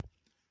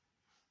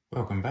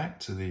Welcome back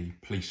to the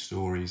Police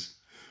Stories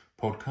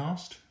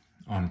podcast.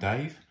 I'm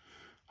Dave.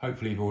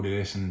 Hopefully you've already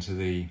listened to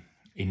the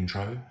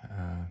intro,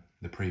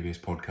 the previous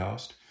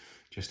podcast,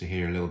 just to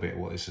hear a little bit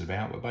what this is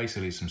about, but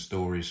basically some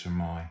stories from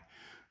my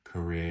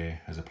career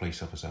as a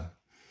police officer.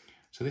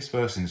 So this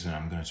first incident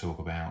I'm going to talk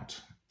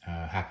about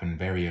happened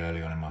very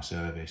early on in my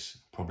service,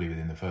 probably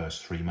within the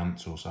first 3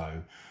 months or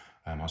so.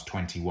 I was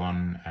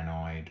 21 and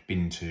I'd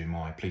been to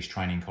my police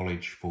training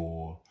college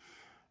for,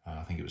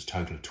 I think it was a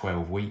total of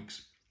 12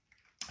 weeks.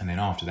 And then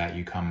after that,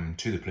 you come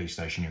to the police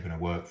station you're going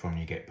to work from.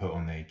 You get put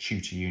on the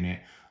tutor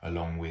unit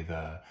along with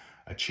a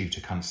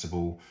tutor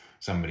constable,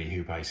 somebody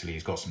who basically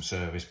has got some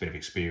service, bit of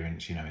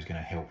experience, is going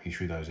to help you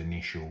through those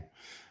initial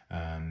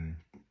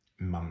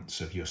months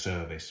of your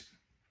service.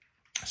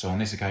 So on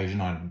this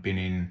occasion, I'd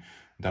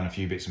done a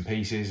few bits and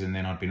pieces, and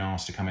then I'd been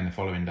asked to come in the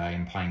following day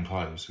in plain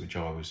clothes, which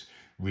I was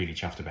really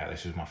chuffed about.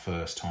 This was my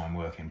first time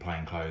working in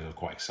plain clothes. I was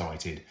quite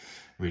excited,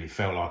 really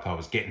felt like I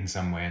was getting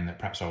somewhere and that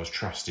perhaps I was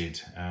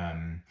trusted.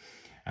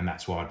 And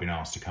that's why I'd been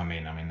asked to come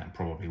in. I mean, that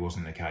probably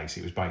wasn't the case.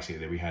 It was basically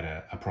that we had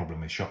a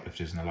problem with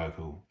shoplifters in the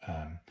local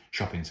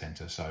shopping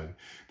centre. So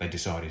they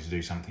decided to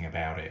do something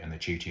about it, and the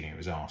tutor unit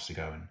was asked to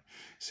go and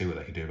see what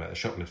they could do about the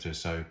shoplifters.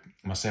 So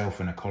myself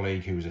and a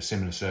colleague who was a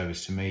similar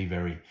service to me,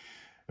 very,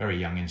 very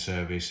young in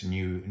service,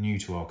 new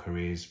to our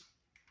careers,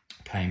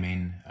 came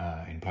in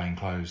plain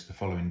clothes the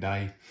following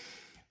day.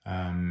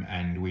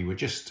 And we were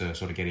just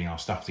sort of getting our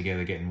stuff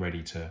together, getting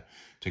ready to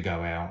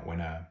go out when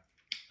a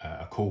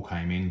call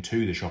came in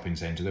to the shopping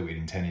centre that we'd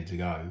intended to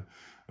go,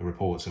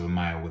 reports of a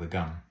male with a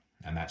gun,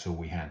 and that's all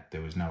we had.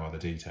 There was no other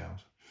details.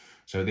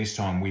 So at this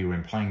time we were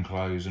in plain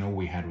clothes, and all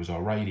we had was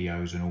our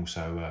radios and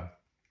also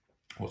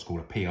what's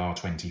called a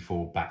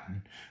PR24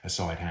 baton, a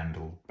side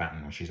handle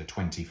baton, which is a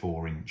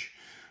 24-inch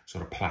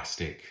sort of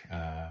plastic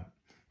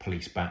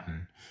police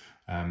baton.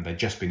 They'd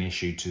just been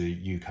issued to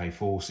the UK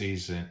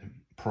forces, and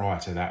prior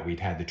to that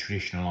we'd had the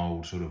traditional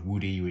old sort of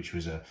woody, which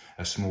was a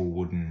small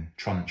wooden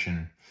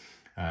truncheon.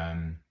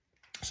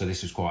 So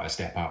this was quite a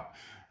step up.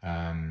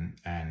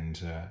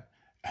 And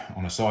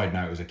on a side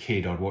note, as a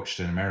kid, I'd watched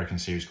an American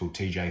series called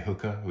TJ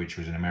Hooker, which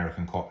was an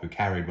American cop who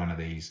carried one of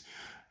these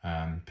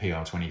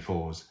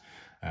PR24s.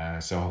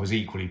 So I was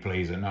equally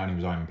pleased that not only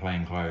was I in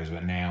plain clothes,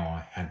 but now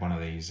I had one of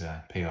these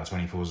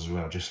PR24s as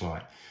well, just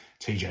like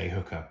TJ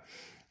Hooker.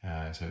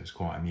 So it was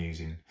quite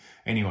amusing.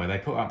 Anyway, they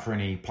put up for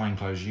any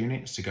plainclothes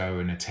units to go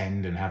and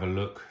attend and have a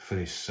look for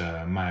this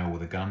male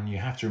with a gun. You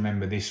have to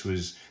remember this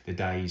was the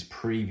days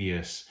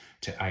previous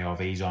to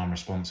ARVs, armed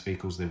response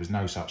vehicles. There was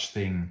no such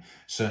thing,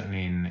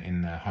 certainly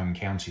in the home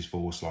counties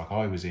force like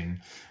I was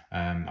in.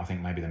 I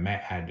think maybe the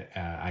Met had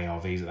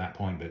ARVs at that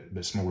point,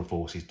 but smaller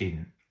forces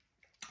didn't.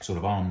 Sort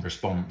of armed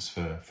response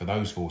for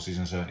those forces,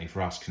 and certainly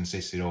for us,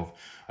 consisted of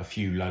a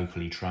few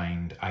locally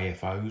trained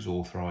AFOs,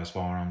 authorised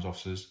firearms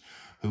officers,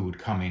 who would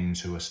come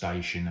into a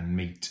station and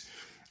meet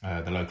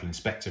the local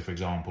inspector, for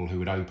example, who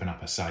would open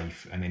up a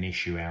safe and then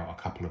issue out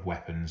a couple of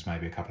weapons,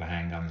 maybe a couple of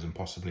handguns and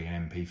possibly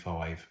an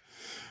MP5,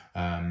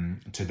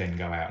 to then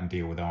go out and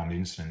deal with armed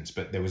incidents.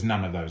 But there was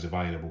none of those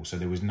available, so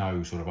there was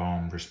no sort of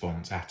armed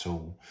response at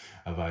all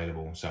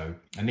available. So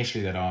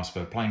initially they'd asked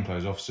for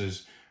plainclothes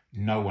officers.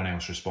 No one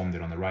else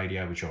responded on the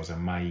radio, which I was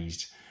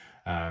amazed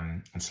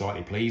and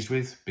slightly pleased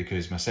with,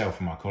 because myself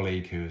and my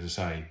colleague, who, as I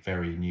say,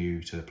 very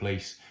new to the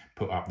police,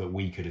 put up that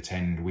we could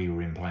attend. We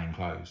were in plain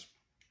clothes.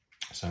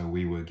 So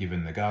we were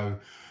given the go,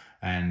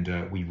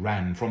 and we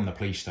ran from the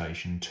police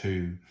station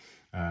to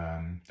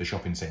the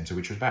shopping centre,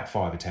 which was about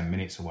 5 or 10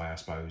 minutes away, I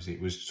suppose.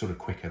 It was sort of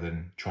quicker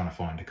than trying to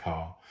find a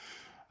car.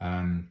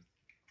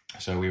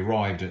 So we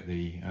arrived at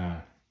the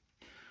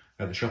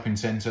shopping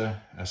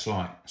centre, a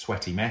slight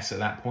sweaty mess at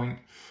that point,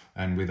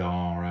 and with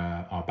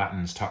our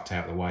batons tucked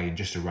out the way and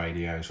just a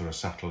radio sort of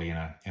subtly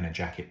in a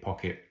jacket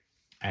pocket.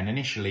 And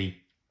initially,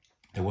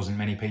 there wasn't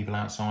many people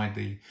outside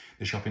the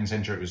shopping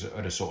centre. It was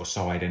at a sort of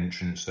side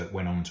entrance that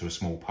went onto a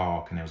small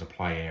park, and there was a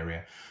play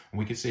area. And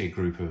we could see a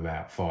group of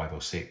about 5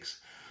 or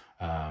 6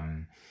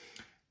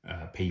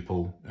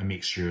 people, a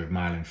mixture of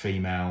male and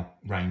female,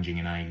 ranging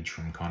in age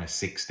from kind of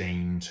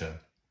 16 to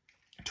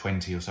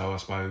 20 or so, I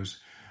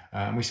suppose.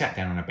 And we sat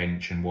down on a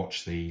bench and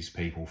watched these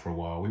people for a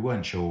while. We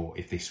weren't sure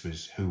if this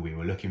was who we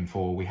were looking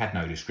for. We had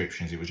no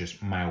descriptions. It was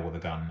just male with a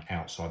gun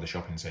outside the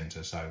shopping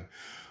centre. So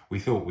we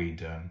thought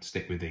we'd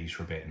stick with these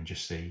for a bit and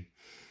just see.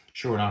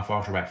 Sure enough,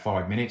 after about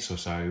 5 minutes or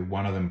so,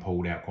 one of them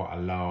pulled out quite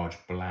a large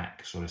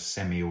black sort of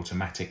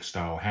semi-automatic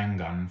style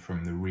handgun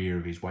from the rear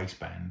of his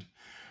waistband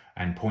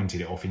and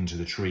pointed it off into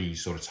the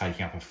trees, sort of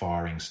taking up a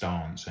firing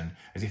stance, and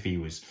as if he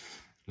was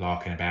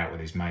larking about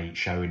with his mate,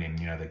 showing him,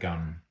 the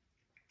gun.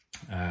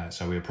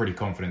 So we were pretty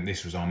confident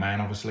this was our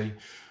man, obviously.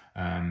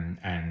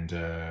 And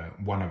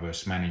one of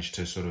us managed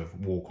to sort of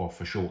walk off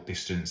a short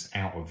distance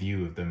out of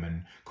view of them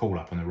and call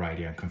up on the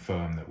radio and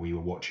confirm that we were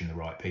watching the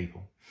right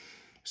people.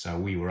 So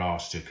we were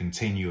asked to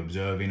continue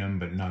observing them,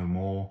 but no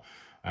more,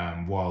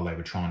 while they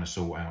were trying to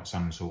sort out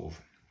some sort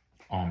of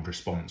armed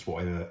response,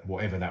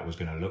 whatever that was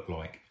going to look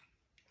like.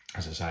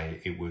 As I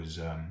say, it was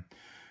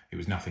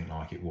nothing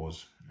like it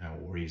was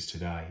or is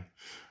today.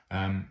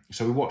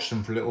 So we watched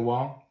them for a little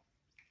while,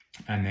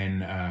 and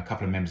then a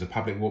couple of members of the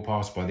public walked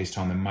past. By this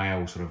time, the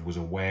male sort of was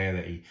aware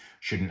that he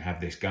shouldn't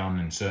have this gun,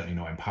 and certainly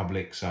not in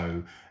public.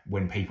 So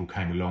when people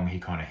came along, he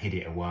kind of hid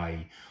it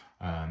away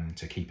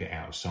to keep it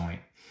out of sight.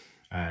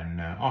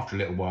 And after a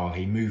little while,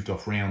 he moved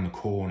off round the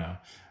corner.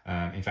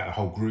 In fact, the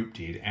whole group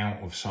did,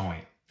 out of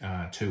sight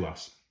to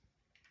us.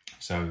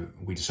 So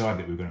we decided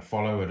that we were going to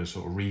follow at a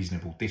sort of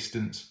reasonable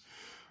distance.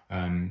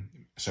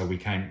 So we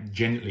came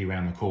gently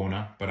around the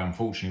corner, but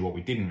unfortunately what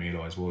we didn't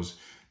realise was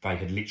they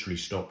had literally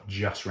stopped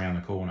just round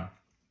the corner.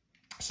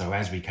 So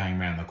as we came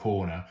round the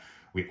corner,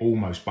 we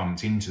almost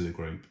bumped into the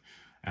group,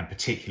 and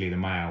particularly the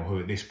male, who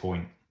at this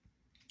point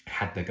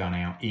had the gun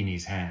out in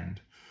his hand.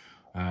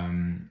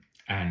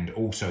 And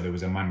also there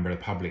was a member of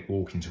the public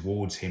walking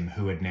towards him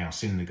who had now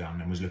seen the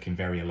gun and was looking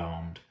very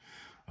alarmed.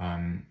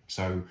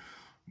 So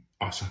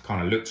I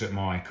kind of looked at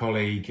my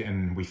colleague,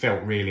 and we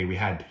felt really we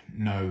had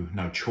no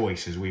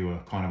choice, as we were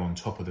kind of on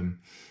top of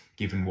them,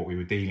 given what we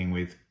were dealing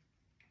with.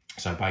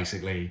 So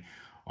basically,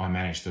 I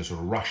managed to sort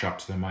of rush up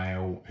to the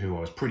male, who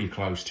I was pretty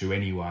close to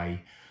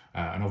anyway,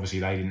 and obviously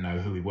they didn't know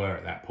who we were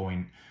at that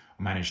point.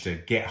 I managed to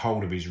get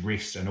hold of his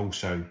wrist and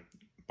also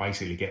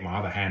basically get my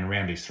other hand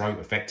around his throat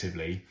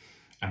effectively,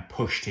 and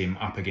pushed him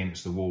up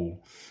against the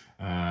wall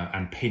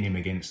and pin him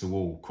against the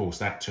wall. Of course,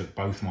 that took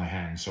both my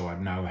hands, so I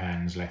had no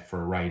hands left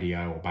for a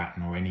radio or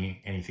baton or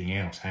anything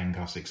else,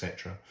 handcuffs,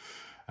 etc.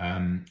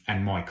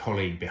 And my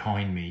colleague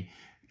behind me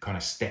kind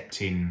of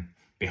stepped in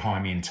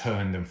behind me and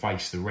turned and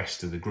faced the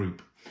rest of the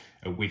group,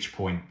 at which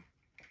point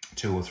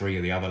 2 or 3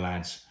 of the other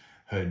lads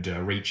had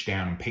reached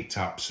down and picked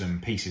up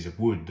some pieces of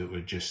wood that were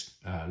just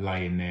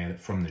laying there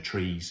from the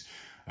trees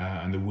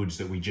and the woods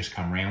that we just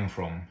come round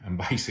from, and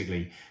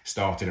basically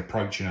started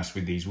approaching us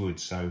with these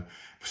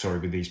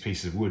with these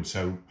pieces of wood.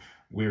 So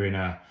we're in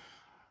a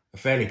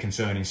fairly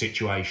concerning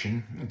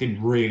situation. I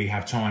didn't really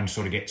have time to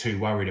sort of get too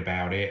worried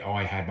about it.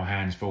 I had my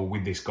hands full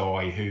with this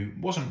guy who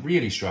wasn't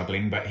really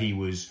struggling, but he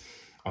was,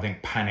 I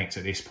think, panicked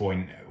at this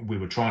point. We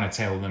were trying to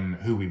tell them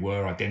who we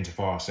were,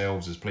 identify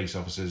ourselves as police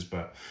officers,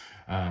 but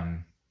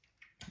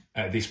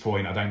at this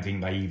point, I don't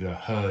think they either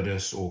heard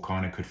us or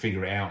kind of could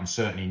figure it out, and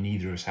certainly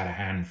neither of us had a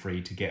hand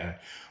free to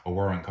get a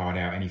warrant card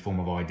out, any form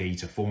of ID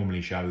to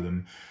formally show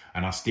them.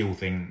 And I still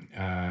think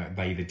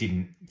they either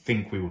didn't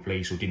think we were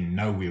police or didn't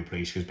know we were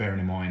police, because bearing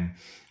in mind,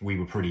 we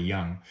were pretty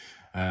young.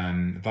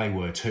 They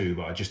were too,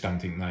 but I just don't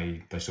think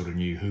they sort of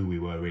knew who we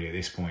were really at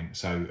this point.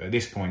 So at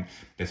this point,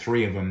 the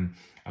 3 of them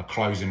are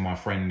closing my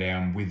friend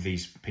down with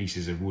these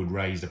pieces of wood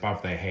raised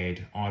above their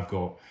head. I've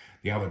got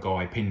the other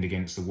guy pinned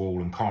against the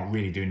wall and can't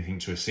really do anything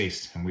to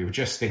assist. And we were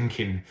just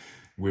thinking,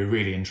 we're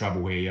really in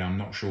trouble here. I'm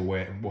not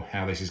sure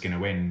how this is going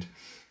to end.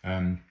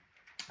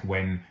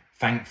 When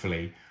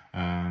thankfully,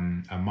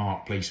 a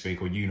marked police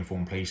vehicle,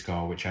 uniformed police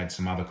car, which had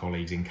some other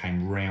colleagues in,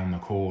 came round the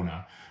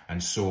corner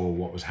and saw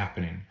what was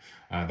happening.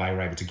 They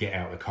were able to get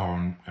out of the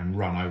car and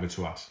run over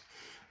to us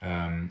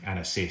and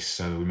assist.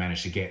 So we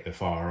managed to get the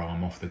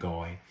firearm off the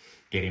guy,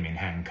 get him in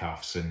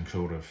handcuffs, and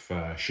sort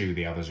of shoo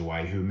the others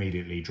away, who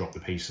immediately dropped the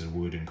pieces of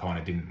wood and kind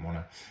of didn't want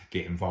to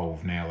get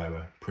involved. Now they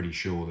were pretty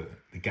sure that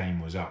the game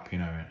was up,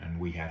 and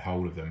we had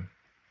hold of them.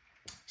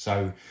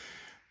 So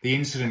the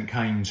incident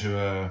came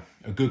to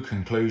a good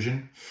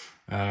conclusion.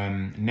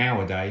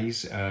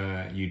 Nowadays,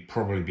 you'd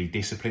probably be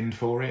disciplined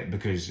for it,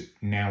 because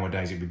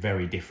nowadays it'd be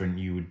very different.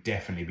 You would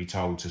definitely be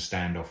told to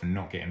stand off and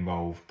not get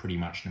involved pretty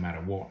much no matter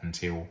what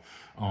until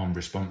armed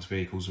response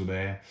vehicles were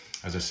there.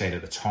 As I said,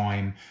 at the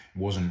time, it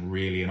wasn't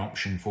really an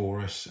option for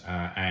us,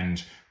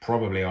 and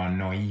probably our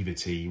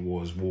naivety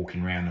was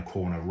walking around the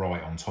corner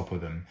right on top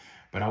of them.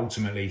 But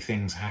ultimately,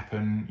 things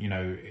happen.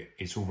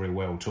 It's all very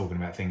well talking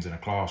about things in a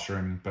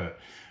classroom, but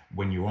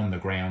when you're on the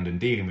ground and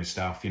dealing with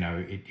stuff,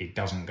 it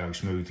doesn't go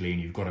smoothly,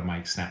 and you've got to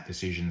make snap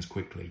decisions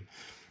quickly.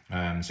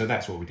 So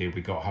that's what we did.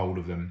 We got hold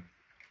of them.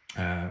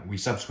 We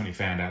subsequently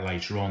found out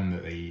later on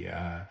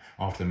that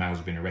after the males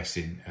had been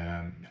arrested,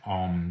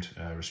 armed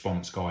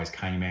response guys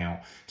came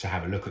out to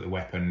have a look at the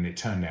weapon. It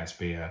turned out to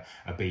be a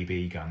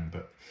BB gun,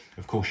 but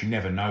of course you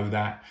never know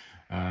that.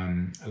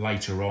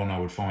 Later on, I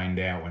would find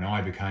out when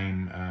I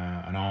became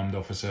an armed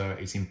officer,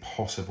 it's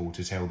impossible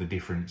to tell the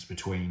difference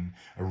between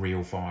a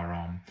real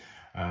firearm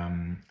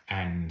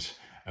and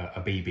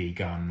a BB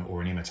gun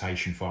or an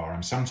imitation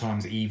firearm.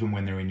 Sometimes even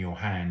when they're in your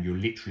hand, you're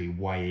literally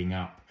weighing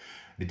up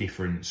the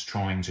difference,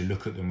 trying to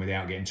look at them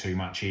without getting too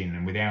much in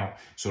and without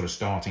sort of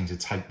starting to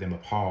take them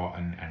apart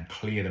and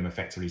clear them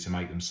effectively to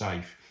make them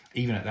safe.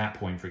 Even at that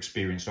point, for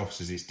experienced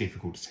officers, it's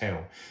difficult to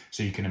tell.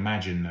 So you can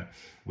imagine that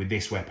with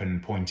this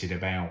weapon pointed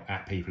about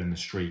at people in the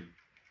street,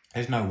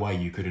 there's no way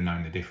you could have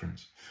known the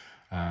difference.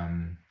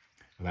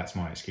 That's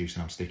my excuse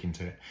and I'm sticking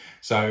to it.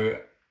 So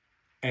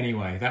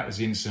anyway, that was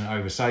the incident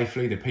over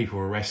safely. The people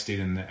were arrested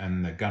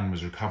and the gun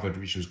was recovered,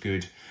 which was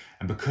good.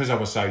 And because I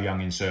was so young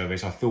in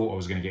service, I thought I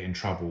was going to get in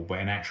trouble. But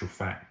in actual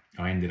fact,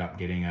 I ended up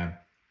getting a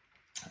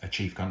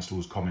Chief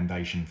Constable's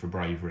commendation for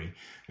bravery,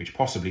 which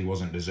possibly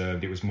wasn't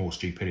deserved. It was more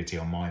stupidity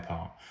on my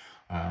part.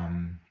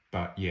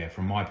 But yeah,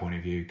 from my point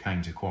of view,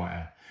 came to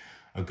quite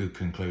a good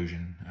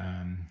conclusion.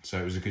 So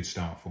it was a good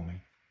start for me.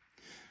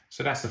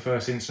 So that's the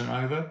first incident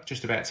over,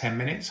 just about 10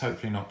 minutes,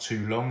 hopefully not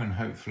too long and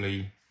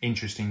hopefully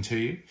interesting to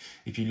you.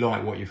 If you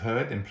like what you've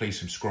heard, then please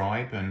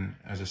subscribe. And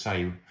as I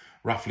say,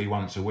 roughly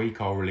once a week,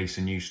 I'll release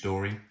a new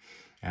story.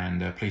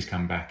 And please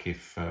come back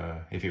if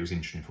it was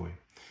interesting for you.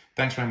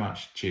 Thanks very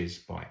much. Cheers.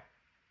 Bye.